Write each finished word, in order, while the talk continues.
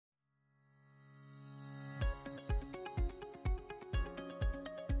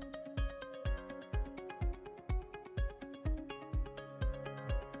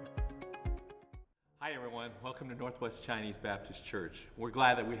Hi everyone, welcome to Northwest Chinese Baptist Church. We're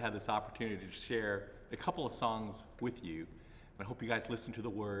glad that we had this opportunity to share a couple of songs with you. I hope you guys listen to the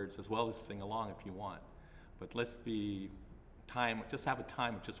words as well as sing along if you want. But let's just have a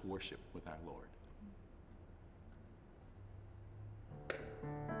time of just worship with our Lord.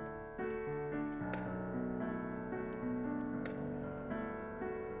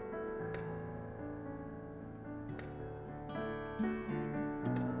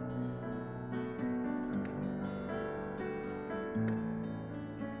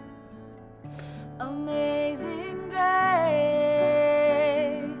 Amazing grace,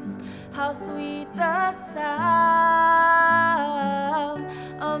 how sweet the sound.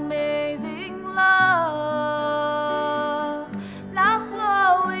 Amazing love, now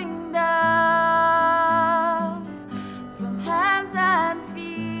flowing down from hands and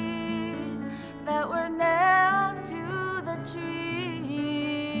feet that were nailed to the tree.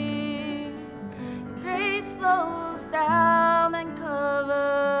 Grace flows down and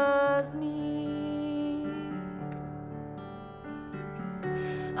covers me.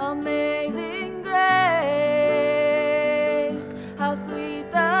 Amazing grace, how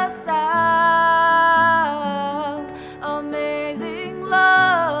sweet the sound. Amazing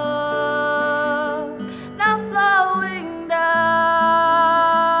love, now flowing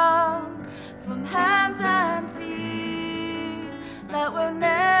down from hands and feet that were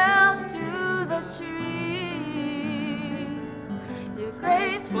nailed to the tree. Your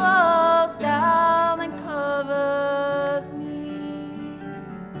grace flows down and covers me.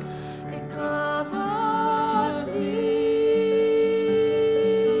 It covers me.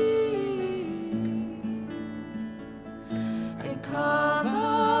 It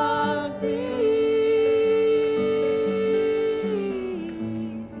covers me.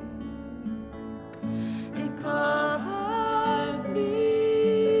 It covers me.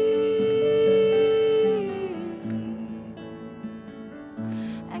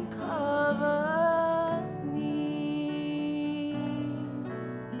 And covers me.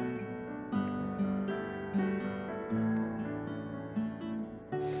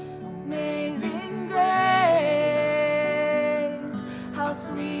 Amazing grace, how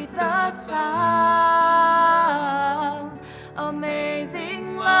sweet the sound.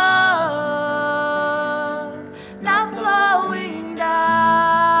 Amazing love, now flowing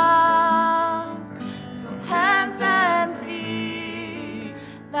down from hands and feet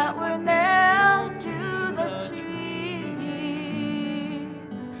that were nailed to the tree.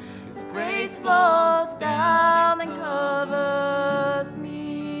 His grace flows down and covers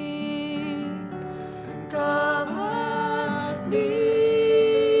me. Covers me.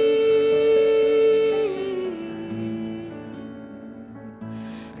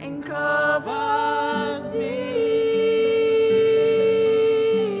 And covers me.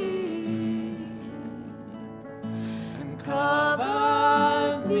 And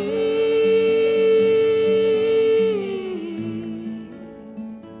covers me.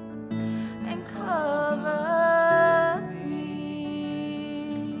 And covers me.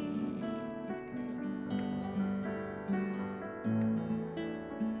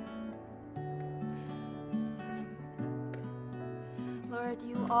 Lord,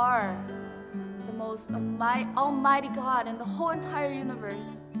 you are the most almighty God in the whole entire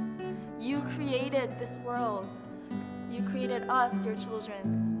universe. You created this world. You created us, your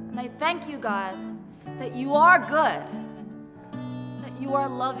children. And I thank you, God, that you are good, that you are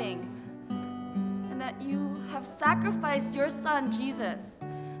loving, and that you have sacrificed your Son, Jesus,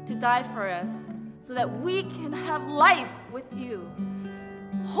 to die for us so that we can have life with you.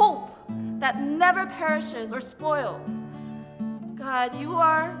 Hope that never perishes or spoils. God, you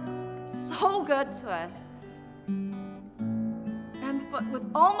are so good to us. And with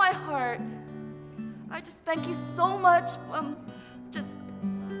all my heart, I just thank you so much, just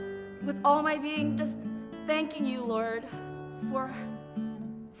with all my being, just thanking you, Lord, for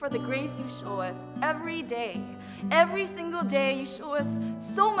the grace you show us every day. Every single day you show us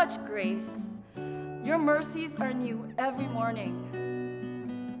so much grace. Your mercies are new every morning.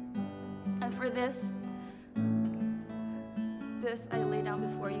 And for this I lay down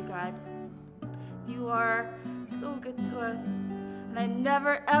before you, God. You are so good to us, and I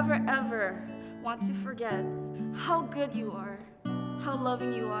never, ever, ever want to forget how good you are, how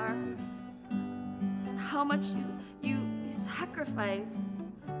loving you are, and how much you sacrificed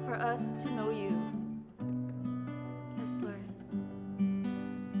for us to know you. Yes, Lord.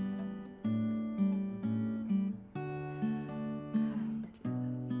 God,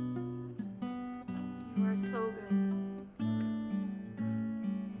 Jesus. You are so good.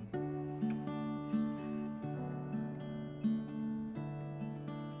 Yes, Lord, you are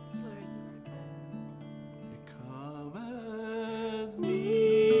good.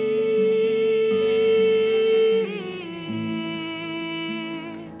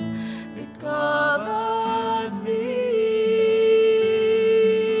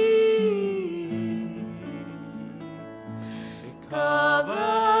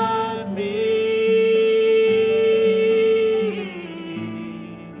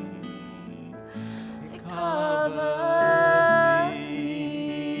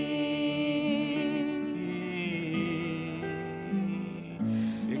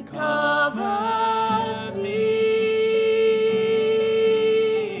 It covers me.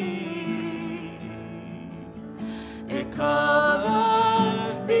 It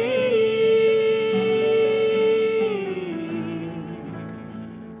covers me.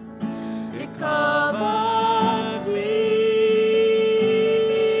 It covers